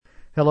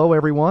Hello,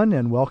 everyone,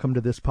 and welcome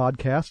to this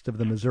podcast of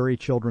the Missouri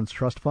Children's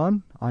Trust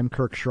Fund. I'm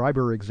Kirk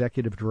Schreiber,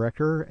 Executive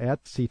Director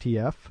at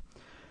CTF.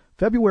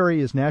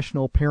 February is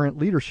National Parent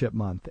Leadership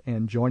Month,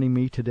 and joining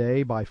me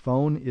today by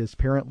phone is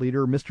parent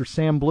leader Mr.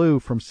 Sam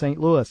Blue from St.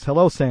 Louis.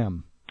 Hello,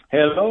 Sam.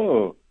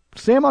 Hello.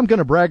 Sam, I'm going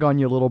to brag on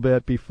you a little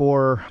bit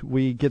before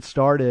we get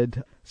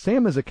started.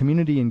 Sam is a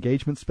community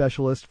engagement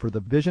specialist for the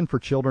Vision for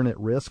Children at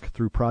Risk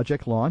through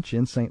Project Launch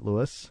in St.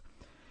 Louis.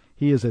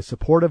 He is a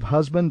supportive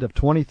husband of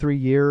 23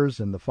 years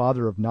and the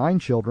father of 9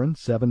 children,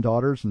 7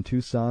 daughters and 2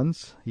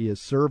 sons. He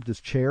has served as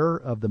chair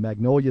of the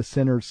Magnolia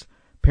Center's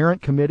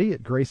Parent Committee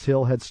at Grace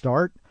Hill Head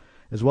Start,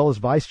 as well as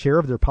vice chair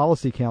of their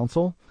policy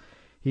council.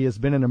 He has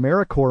been an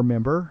AmeriCorps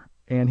member,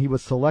 and he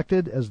was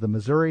selected as the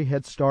Missouri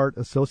Head Start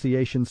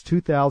Association's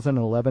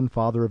 2011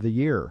 Father of the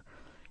Year.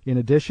 In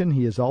addition,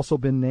 he has also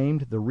been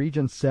named the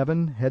Region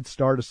 7 Head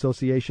Start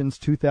Association's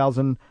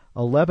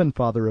 2011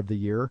 Father of the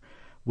Year,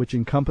 which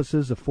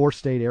encompasses a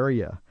 4-state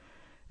area.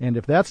 And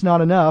if that's not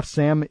enough,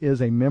 Sam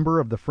is a member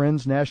of the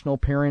Friends National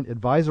Parent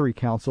Advisory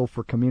Council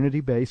for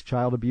Community-Based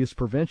Child Abuse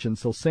Prevention.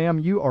 So, Sam,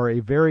 you are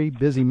a very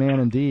busy man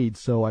indeed,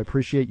 so I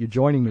appreciate you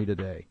joining me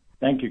today.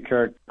 Thank you,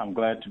 Kirk. I'm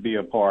glad to be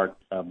a part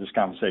of this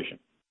conversation.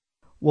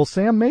 Well,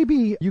 Sam,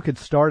 maybe you could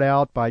start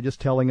out by just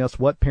telling us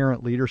what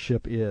parent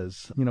leadership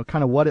is,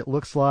 kind of what it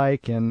looks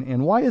like,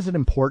 and why is it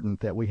important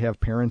that we have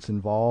parents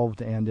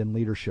involved and in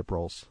leadership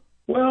roles?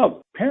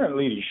 Well, parent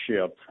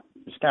leadership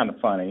is kind of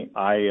funny.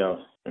 I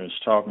was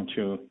talking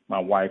to my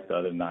wife the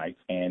other night,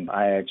 and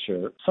I asked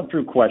her some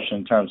true question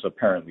in terms of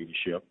parent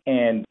leadership,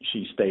 and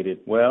she stated,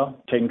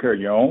 well, taking care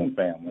of your own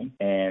family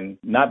and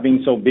not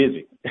being so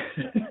busy.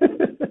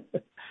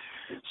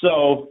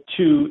 So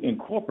to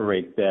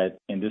incorporate that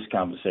in this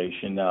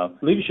conversation,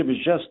 leadership is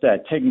just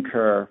that, taking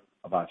care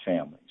of our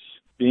families,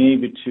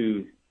 being able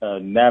to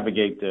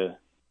navigate the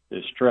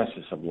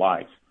stresses of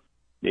life,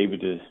 be able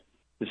to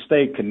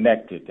stay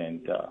connected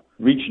and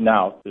reaching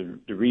out the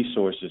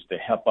resources to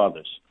help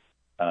others,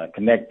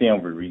 connect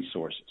them with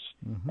resources.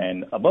 Mm-hmm.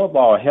 And above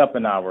all,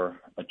 helping our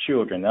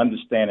children,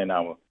 understanding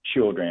our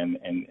children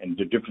and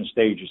the different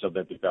stages of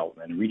their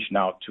development, and reaching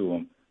out to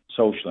them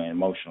socially and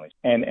emotionally.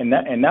 And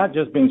not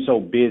just being so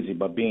busy,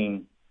 but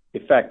being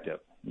effective.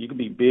 You can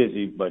be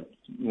busy, but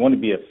you want to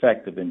be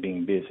effective in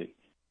being busy.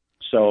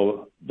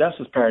 So that's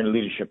what parent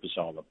leadership is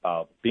all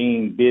about,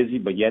 being busy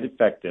but yet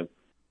effective,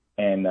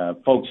 and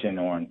focusing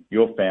on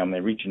your family,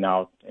 reaching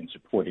out and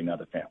supporting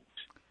other families.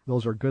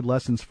 Those are good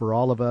lessons for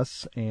all of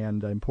us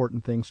and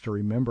important things to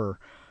remember.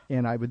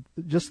 And I would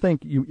just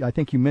think I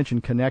think you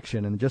mentioned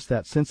connection, and just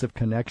that sense of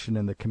connection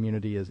in the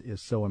community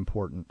is so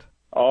important.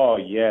 Oh,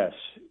 yes,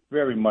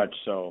 very much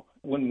so.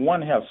 When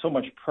one has so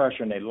much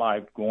pressure in their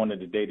life, going to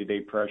the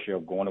day-to-day pressure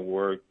of going to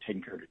work,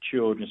 taking care of the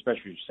children,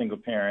 especially if you're a single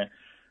parent,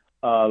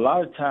 a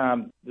lot of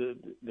times the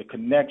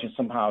connection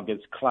somehow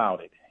gets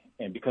clouded,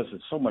 and because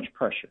there's so much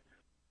pressure.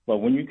 But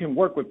when you can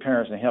work with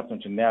parents and help them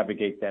to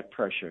navigate that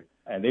pressure,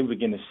 and they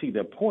begin to see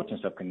the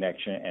importance of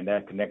connection, and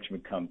that connection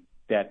becomes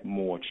that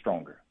more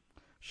stronger.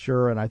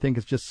 Sure, and I think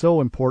it's just so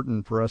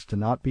important for us to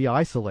not be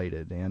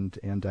isolated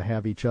and to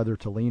have each other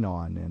to lean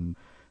on. And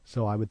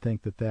so I would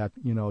think that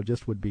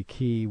just would be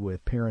key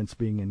with parents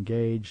being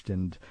engaged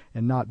and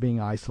not being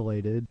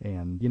isolated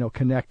and,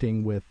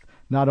 connecting with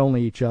not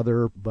only each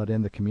other but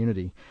in the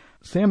community.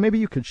 Sam, maybe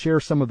you could share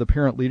some of the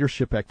parent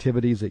leadership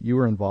activities that you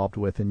were involved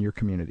with in your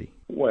community.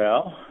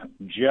 Well,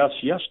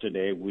 just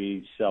yesterday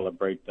we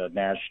celebrate the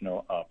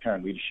National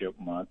Parent Leadership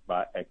Month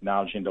by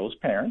acknowledging those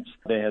parents.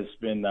 There has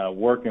been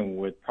working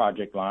with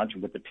Project Launch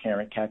with the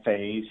parent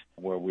cafes,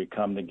 where we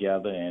come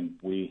together and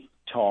we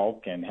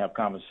talk and have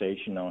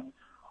conversation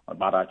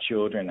about our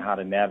children, how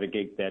to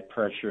navigate that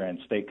pressure and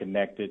stay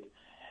connected,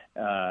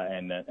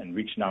 and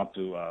reaching out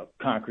to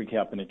concrete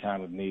help in a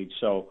time of need.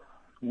 So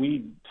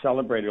we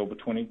celebrated over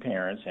 20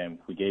 parents, and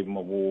we gave them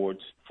awards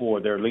for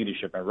their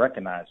leadership and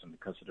recognized them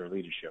because of their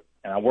leadership.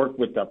 And I worked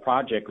with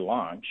Project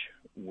Launch,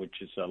 which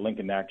is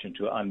linking action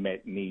to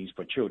unmet needs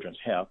for children's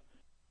health.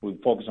 We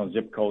focus on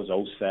zip codes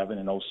 07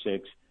 and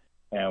 06,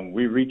 and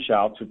we reach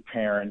out to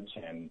parents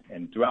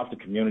and throughout the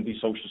community,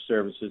 social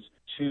services,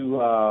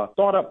 to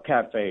start up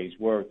cafes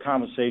where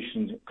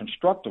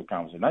constructive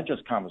conversation, not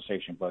just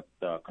conversation, but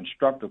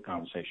constructive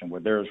conversation,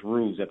 where there's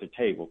rules at the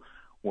table,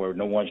 where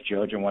no one's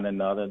judging one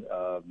another,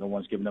 no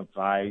one's giving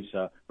advice,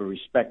 but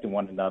respecting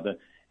one another.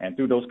 And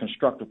through those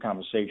constructive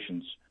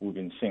conversations, we've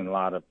been seeing a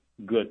lot of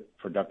good,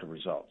 productive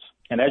results.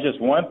 And that's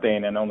just one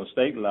thing. And on the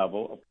state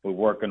level, we're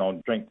working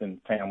on Strengthen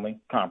Family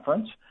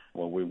Conference,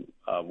 where we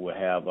will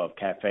have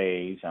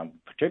cafes,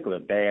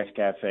 particularly a Dash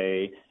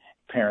Cafe,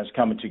 parents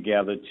coming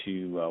together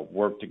to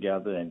work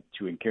together and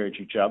to encourage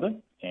each other.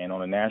 And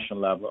on a national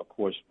level, of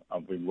course, I'll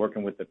be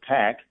working with the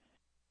PAC.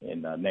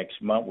 And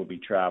next month, we'll be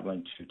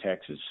traveling to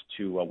Texas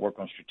to work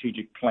on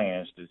strategic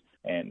plans to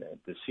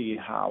see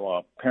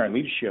how parent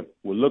leadership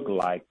will look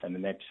like in the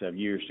next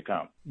years to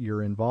come.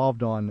 You're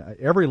involved on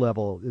every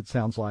level, it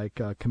sounds like,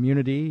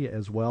 community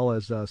as well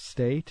as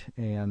state,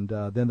 and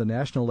then the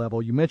national level.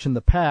 You mentioned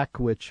the PAC,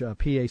 which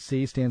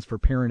PAC stands for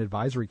Parent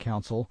Advisory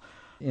Council.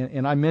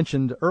 And I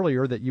mentioned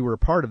earlier that you were a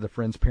part of the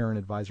Friends Parent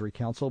Advisory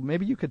Council.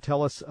 Maybe you could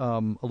tell us a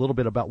little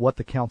bit about what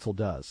the council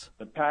does.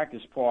 The PAC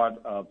is part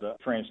of the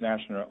Friends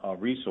National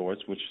Resource,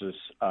 which is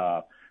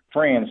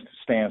Friends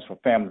stands for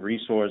Family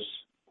Resource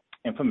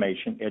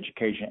Information,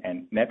 Education,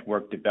 and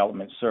Network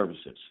Development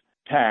Services.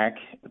 PAC,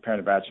 the Parent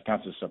Advisory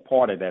Council, is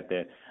supported at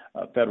the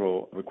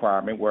federal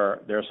requirement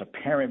where there's a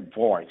parent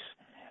voice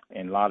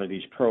in a lot of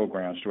these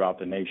programs throughout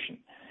the nation.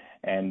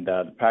 And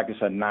the PAC is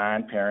a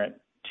 9-parent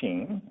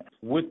team.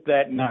 With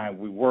that 9,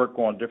 we work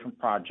on different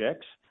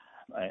projects.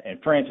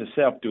 And Friends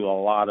itself do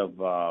a lot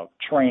of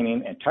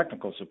training and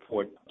technical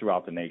support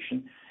throughout the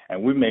nation.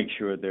 And we make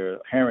sure their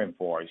parent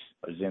voice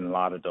is in a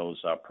lot of those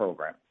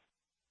programs.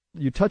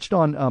 You touched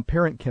on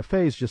parent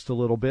cafes just a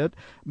little bit.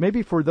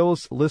 Maybe for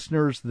those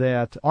listeners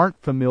that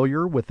aren't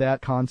familiar with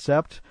that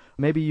concept,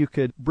 maybe you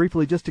could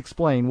briefly just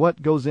explain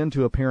what goes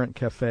into a parent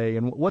cafe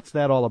and what's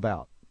that all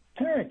about.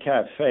 Parent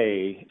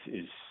cafe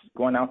is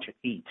going out to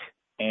eat.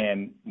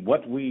 And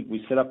what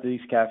we set up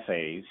these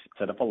cafes,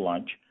 set up a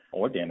lunch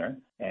or dinner,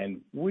 and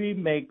we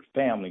make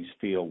families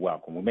feel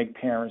welcome. We make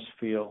parents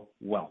feel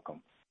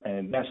welcome.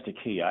 And that's the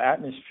key, an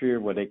atmosphere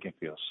where they can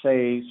feel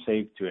safe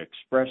to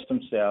express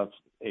themselves,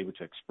 able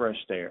to express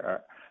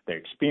their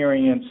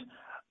experience.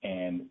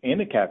 And in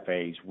the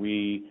cafes,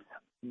 we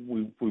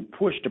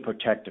push the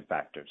protective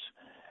factors.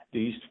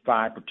 These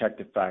 5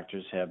 protective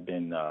factors have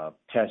been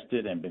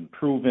tested and been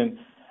proven.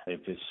 If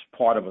it's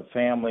part of a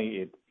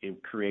family,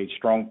 it creates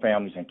strong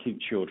families and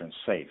keeps children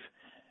safe.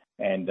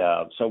 And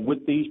so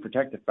with these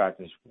protective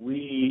factors,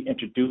 we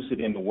introduce it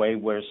in a way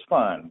where it's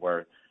fun,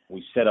 where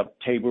we set up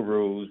table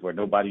rules where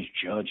nobody's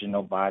judging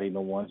nobody,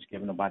 no one's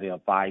giving nobody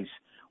advice.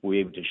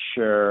 We're able to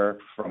share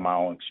from our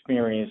own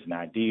experience and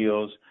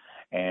ideals,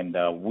 and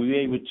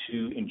we're able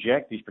to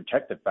inject these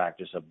protective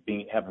factors of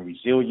having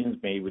resilience,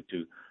 being able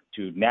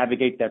to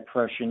navigate that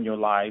pressure in your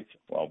life.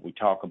 Well, we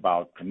talk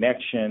about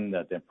connection,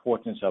 the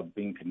importance of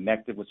being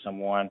connected with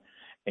someone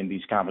in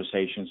these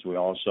conversations. We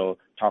also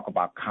talk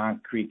about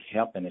concrete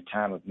help in a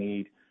time of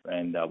need,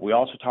 and we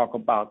also talk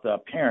about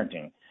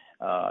parenting.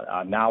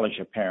 Our knowledge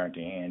of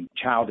parenting and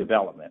child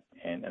development.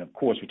 And of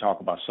course, we talk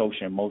about social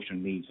and emotional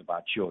needs of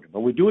our children. But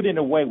we do it in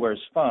a way where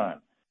it's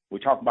fun. We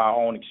talk about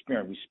our own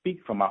experience. We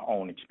speak from our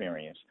own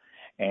experience.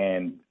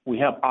 And we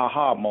have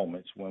aha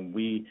moments when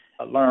we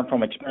learn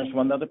from experience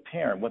from another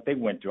parent, what they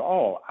went through.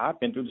 Oh, I've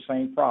been through the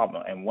same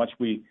problem. And once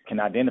we can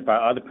identify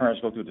other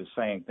parents go through the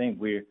same thing,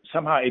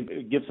 somehow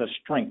it gives us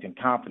strength and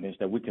confidence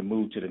that we can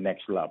move to the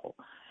next level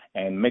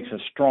and makes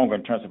us stronger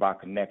in terms of our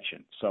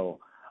connection. So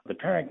the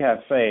Parent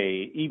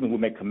Cafe, even we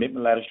make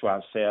commitment letters to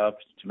ourselves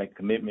to make a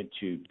commitment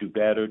to do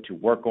better, to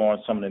work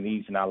on some of the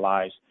needs in our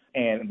lives.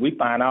 And we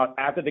find out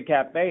after the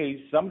cafes,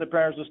 some of the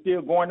parents are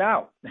still going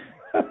out,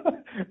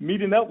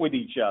 meeting up with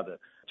each other,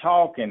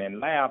 talking and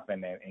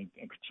laughing and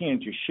continuing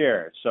to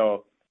share.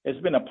 So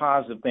it's been a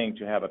positive thing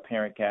to have a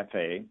Parent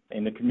Cafe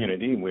in the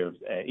community.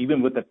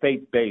 Even with the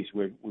faith base,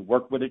 we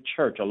work with a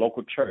church, a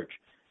local church,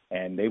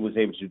 and they was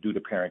able to do the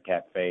Parent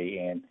Cafe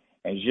and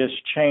just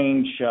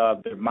change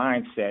their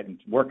mindset and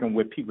working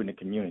with people in the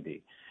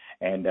community.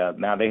 And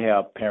now they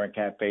have parent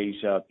cafes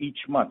each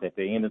month at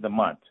the end of the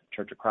month.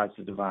 Church of Christ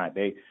the Divine,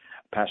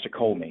 Pastor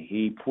Coleman,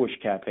 he pushed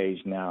cafes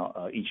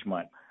now each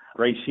month.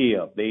 Grace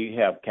Hill, they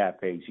have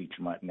cafes each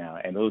month now.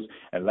 And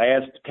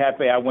last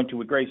cafe I went to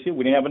with Grace Hill,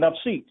 we didn't have enough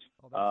seats.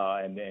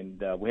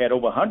 And we had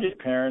over 100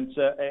 parents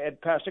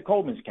at Pastor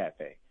Coleman's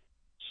cafe.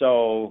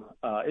 So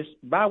it's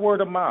by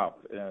word of mouth.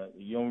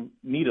 You don't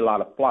need a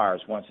lot of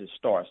flyers once it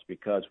starts,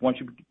 because once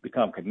you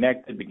become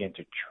connected, begin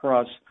to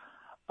trust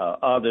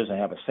others and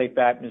have a safe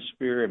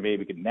atmosphere and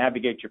maybe can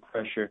navigate your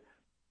pressure,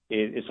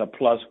 it's a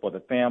plus for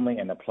the family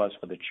and a plus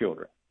for the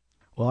children.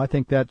 Well, I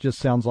think that just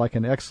sounds like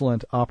an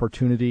excellent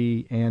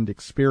opportunity and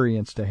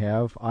experience to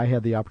have. I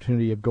had the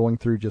opportunity of going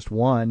through just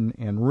one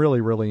and really,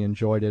 really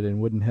enjoyed it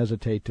and wouldn't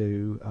hesitate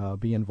to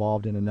be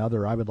involved in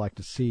another. I would like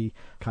to see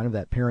kind of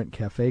that parent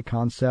cafe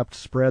concept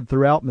spread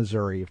throughout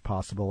Missouri, if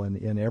possible,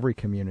 in every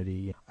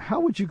community. How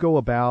would you go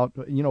about,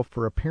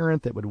 for a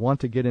parent that would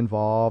want to get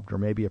involved, or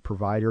maybe a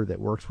provider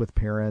that works with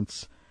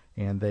parents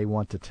and they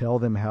want to tell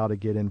them how to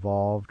get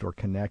involved or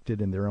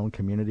connected in their own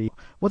community?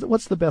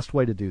 What's the best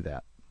way to do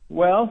that?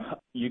 Well,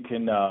 you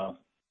can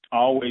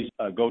always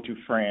go to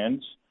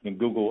Friends. You can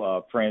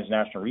Google Friends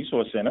National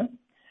Resource Center,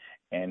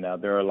 and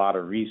there are a lot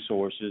of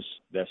resources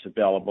that's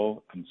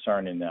available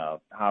concerning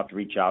how to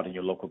reach out in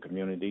your local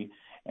community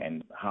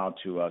and how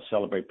to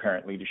celebrate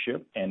parent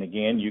leadership. And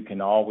again, you can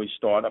always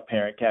start a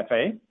parent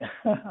cafe,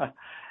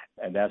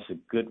 and that's a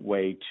good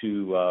way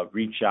to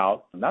reach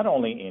out, not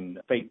only in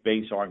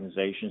faith-based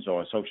organizations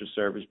or social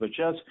service, but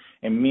just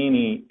in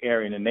many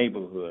areas in the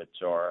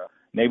neighborhoods or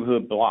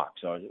neighborhood blocks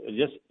or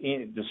just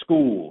in the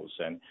schools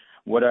and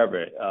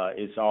whatever.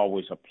 It's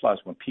always a plus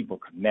when people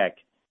connect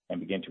and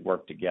begin to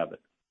work together.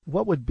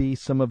 What would be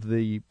some of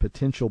the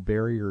potential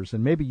barriers,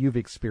 and maybe you've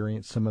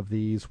experienced some of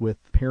these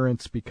with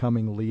parents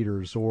becoming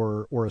leaders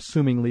or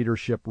assuming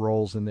leadership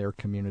roles in their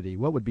community?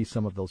 What would be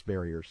some of those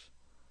barriers?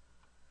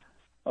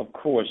 Of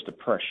course, the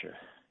pressure,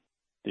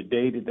 the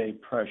day-to-day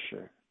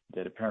pressure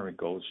that a parent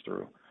goes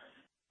through,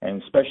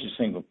 and especially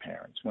single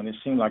parents, when it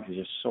seems like it's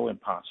just so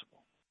impossible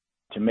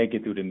to make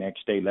it through the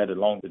next day, let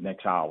alone the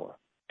next hour.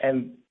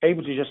 And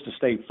able to just to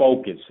stay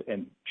focused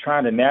and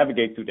trying to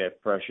navigate through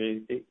that pressure,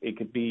 it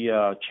could be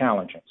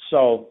challenging.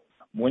 So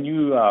when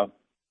you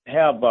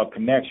have a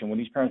connection, when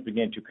these parents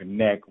begin to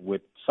connect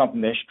with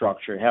something that's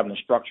structured, having a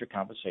structured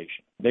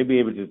conversation, they'll be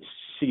able to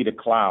see the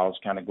clouds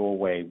kind of go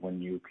away when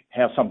you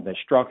have something that's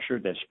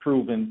structured, that's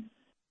proven,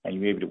 and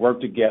you're able to work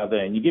together,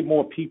 and you get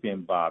more people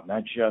involved,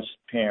 not just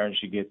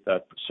parents. You get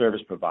the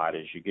service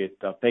providers, you get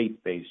the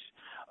faith-based,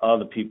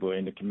 other people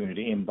in the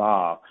community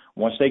involved.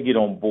 Once they get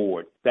on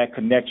board, that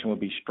connection will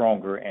be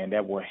stronger, and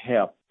that will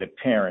help the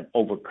parent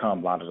overcome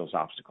a lot of those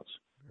obstacles.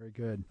 Very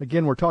good.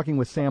 Again, we're talking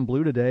with Sam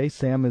Blue today.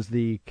 Sam is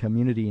the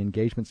Community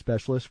Engagement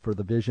Specialist for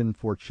the Vision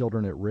for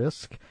Children at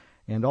Risk,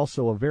 and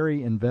also a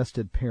very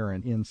invested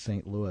parent in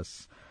St.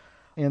 Louis.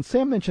 And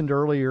Sam mentioned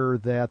earlier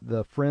that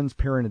the Friends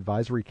Parent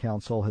Advisory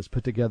Council has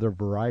put together a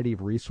variety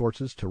of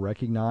resources to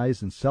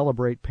recognize and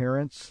celebrate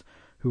parents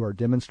who are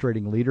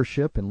demonstrating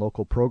leadership in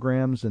local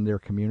programs in their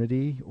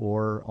community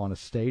or on a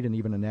state and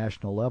even a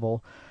national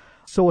level.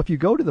 So if you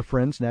go to the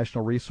Friends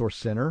National Resource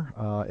Center,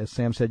 as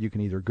Sam said, you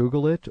can either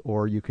Google it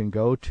or you can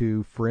go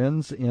to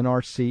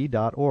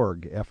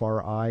friendsnrc.org,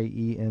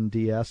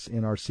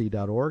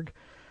 FRIENDSNRC.org,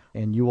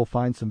 and you will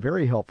find some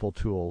very helpful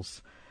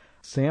tools.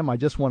 Sam, I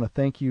just want to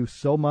thank you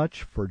so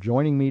much for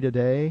joining me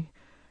today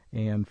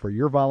and for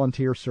your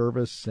volunteer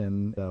service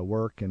and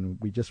work, and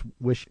we just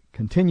wish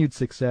continued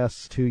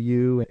success to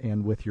you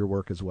and with your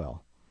work as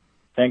well.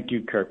 Thank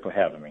you, Kirk, for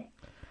having me.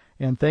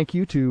 And thank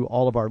you to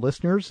all of our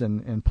listeners,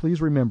 and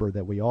please remember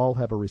that we all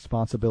have a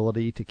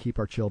responsibility to keep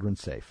our children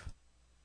safe.